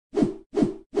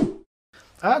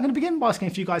I'm going to begin by asking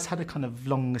if you guys had a kind of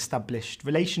long-established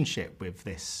relationship with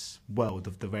this world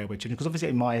of the railway children, because obviously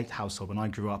in my household, when I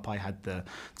grew up, I had the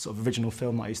sort of original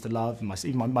film that I used to love, and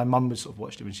even my mum sort of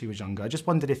watched it when she was younger. I just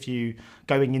wondered if you,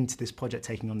 going into this project,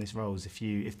 taking on these roles, if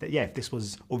this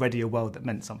was already a world that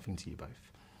meant something to you both.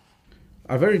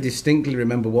 I very distinctly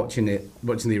remember watching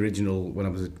the original when I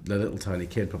was a little tiny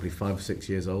kid, probably 5 or 6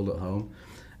 years old at home,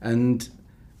 and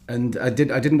I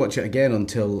didn't watch it again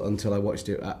until I watched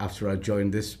it after I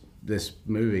joined this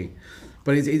movie.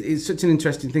 But it's such an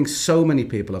interesting thing. So many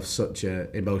people have such an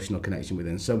emotional connection with it,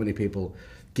 and so many people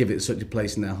give it such a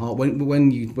place in their heart.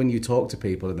 When you talk to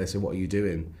people and they say, "What are you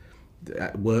doing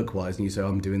work-wise?" and you say,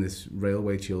 "I'm doing this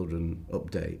Railway Children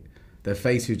update," their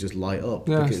faces just light up.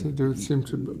 Yes, they do seem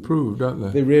to approve, don't they?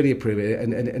 They really approve it,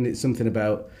 and it's something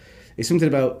about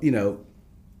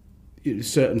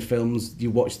certain films, you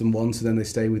watch them once and then they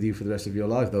stay with you for the rest of your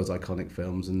life, those iconic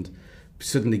films, and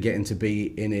suddenly getting to be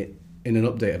in an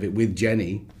update of it with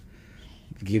Jenny,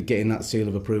 getting that seal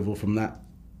of approval from that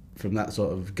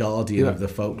sort of guardian of the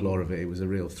folklore of it, it was a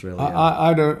real thrill.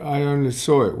 I only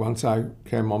saw it once I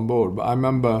came on board, but I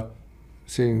remember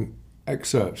seeing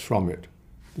excerpts from it,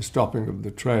 the stopping of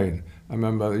the train. I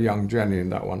remember the young Jenny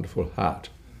in that wonderful hat.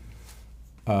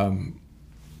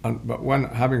 But when,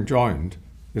 having joined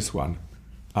this one,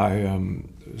 I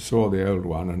saw the old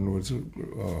one and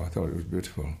I thought it was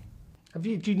beautiful. Do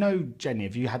you know Jenny?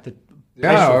 Have you had the...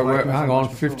 Yeah, hang on,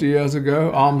 50 years ago,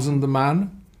 Arms and the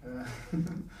Man.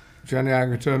 Jenny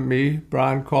Agutter, me,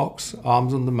 Brian Cox,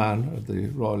 Arms and the Man at the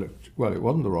Royal... Well, it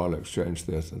wasn't the Royal Exchange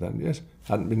Theatre then, yes.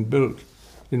 Hadn't been built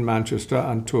in Manchester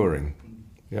and touring.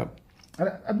 Yep. I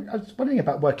was wondering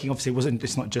about working, obviously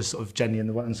it's not just sort of Jenny and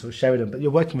the one and sort of Sheridan, but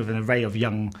you're working with an array of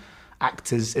young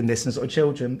actors in this and sort of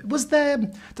children. Do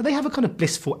they have a kind of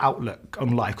blissful outlook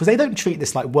on life? Because they don't treat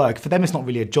this like work. For them, it's not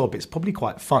really a job. It's probably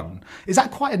quite fun. Is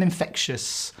that quite an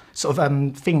infectious sort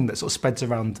of thing that sort of spreads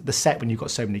around the set when you've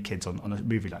got so many kids on a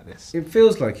movie like this? It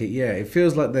feels like it, yeah. It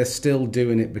feels like they're still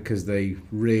doing it because they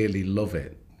really love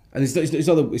it. And it's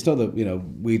not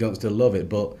that we don't still love it,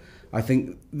 but I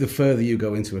think the further you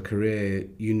go into a career,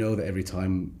 you know that every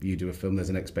time you do a film, there's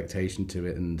an expectation to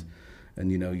it, and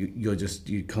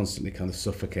you're constantly kind of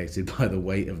suffocated by the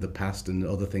weight of the past and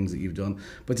other things that you've done.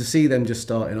 But to see them just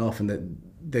starting off and that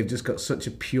they've just got such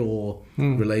a pure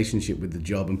relationship with the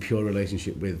job and pure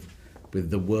relationship with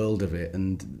the world of it,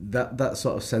 and that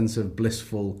sort of sense of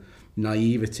blissful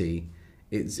naivety,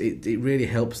 it really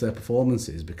helps their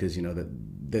performances, because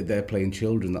that they're playing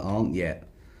children that aren't yet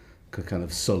kind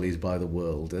of sullied by the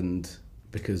world, and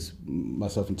because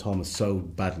myself and Tom are so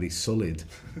badly sullied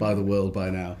by the world by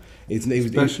now.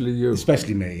 Especially you.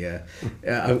 Especially me, yeah.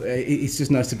 It's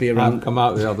just nice to be around. I've come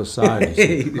out the other side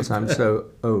because I'm so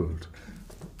old.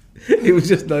 It was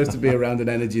just nice to be around an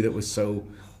energy that was so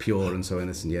pure and so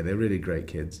innocent. Yeah, they're really great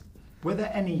kids. Were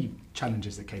there any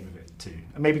challenges that came with it too?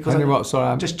 Maybe because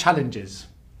just challenges,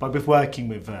 but with working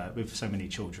with so many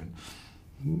children.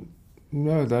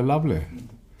 No, they're lovely.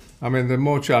 I mean, there are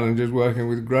more challenges working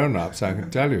with grown-ups, I can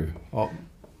tell you.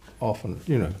 Often,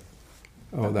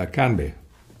 there can be.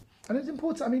 And it's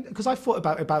important, I mean, because I thought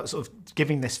about sort of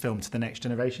giving this film to the next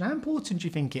generation. How important do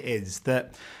you think it is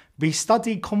that we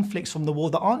study conflicts from the war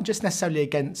that aren't just necessarily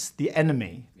against the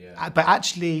enemy, but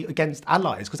actually against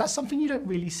allies? Because that's something you don't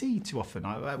really see too often.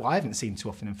 I haven't seen too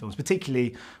often in films,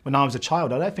 particularly when I was a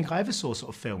child. I don't think I ever saw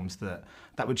sort of films that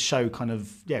would show kind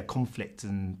of, conflict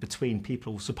and between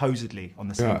people supposedly on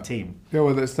the same team. Yeah,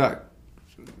 well, there's that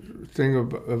thing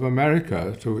of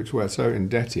America to which we're so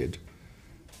indebted,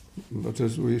 but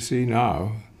as we see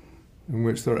now, in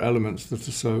which there are elements that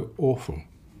are so awful.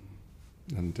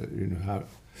 And,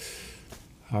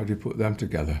 how do you put them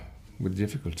together with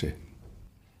difficulty?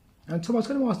 And Tom, I was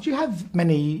going to ask, do you have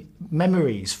many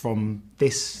memories from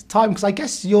this time? Because I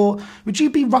guess would you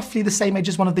be roughly the same age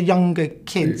as one of the younger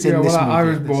kids in this movie? I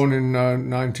was born in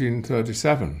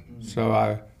 1937, so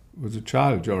I was a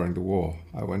child during the war.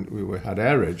 We had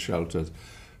air raid shelters.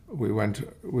 We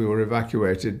were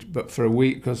evacuated, but for a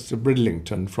week, to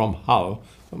Bridlington from Hull.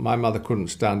 But my mother couldn't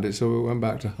stand it, so we went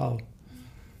back to Hull.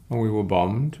 And we were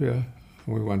bombed, and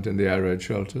we went in the air raid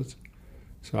shelters.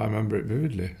 So I remember it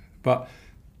vividly. But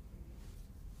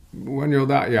when you're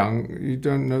that young, you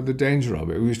don't know the danger of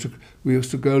it. We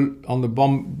used to go on the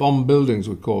bomb buildings,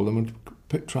 we call them,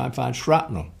 and try and find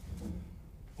shrapnel.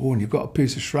 Oh, and you've got a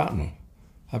piece of shrapnel,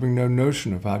 having no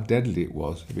notion of how deadly it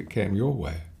was if it came your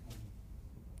way.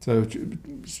 So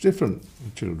it's different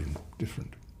with children,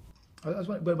 different.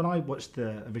 When I watched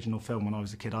the original film when I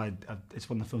was a kid, it's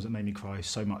one of the films that made me cry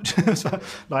so much. So,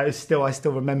 like, I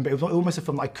still remember. It was almost a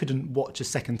film that I couldn't watch a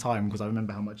second time because I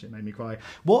remember how much it made me cry.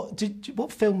 What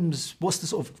films? What's the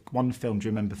sort of one film do you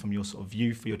remember from your sort of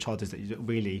youth or your childhood that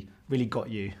really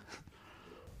got you?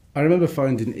 I remember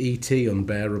finding E.T.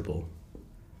 unbearable,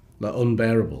 like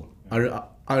unbearable.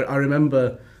 I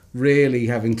remember really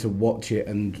having to watch it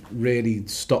and really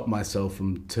stop myself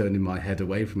from turning my head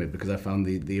away from it because I found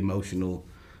the emotional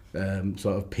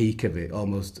sort of peak of it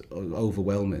almost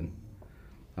overwhelming.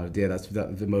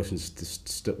 The emotions just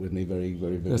stuck with me very,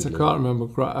 very vividly. Yes, I can't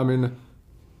remember. I mean,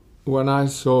 when I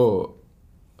saw,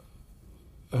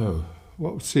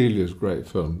 what was Celia's great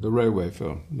film? The railway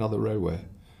film, Another Railway.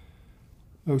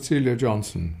 Oh, Celia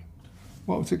Johnson.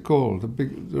 What was it called?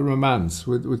 The romance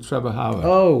with Trevor Howard.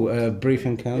 Oh, Brief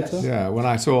Encounter? Yes. Yeah, when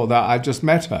I saw that, I just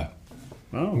met her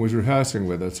Oh. and was rehearsing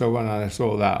with her. So when I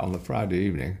saw that on the Friday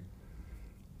evening,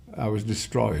 I was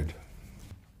destroyed.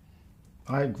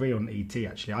 I agree on E.T.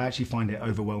 actually. I actually find it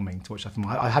overwhelming to watch that film.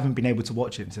 I haven't been able to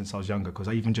watch it since I was younger because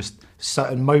I even just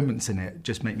certain moments in it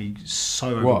just make me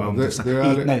so overwhelmed.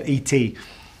 No, E.T.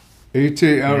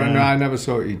 E.T. Oh, no, I never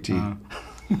saw E.T.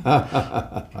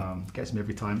 Gets me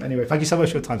every time. Anyway, thank you so much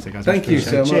for your time today, guys. Thank you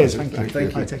so much. Cheers. Thank you.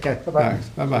 Thank you. Take care. Bye-bye. Thanks.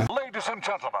 Bye-bye. Ladies and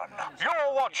gentlemen,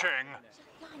 you're watching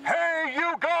Hey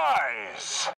You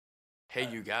Guys! Hey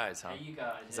You Guys, huh? Hey You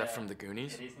Guys. Is that from the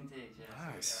Goonies? It is indeed,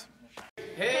 yeah. Nice.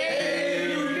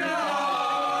 Hey You Guys!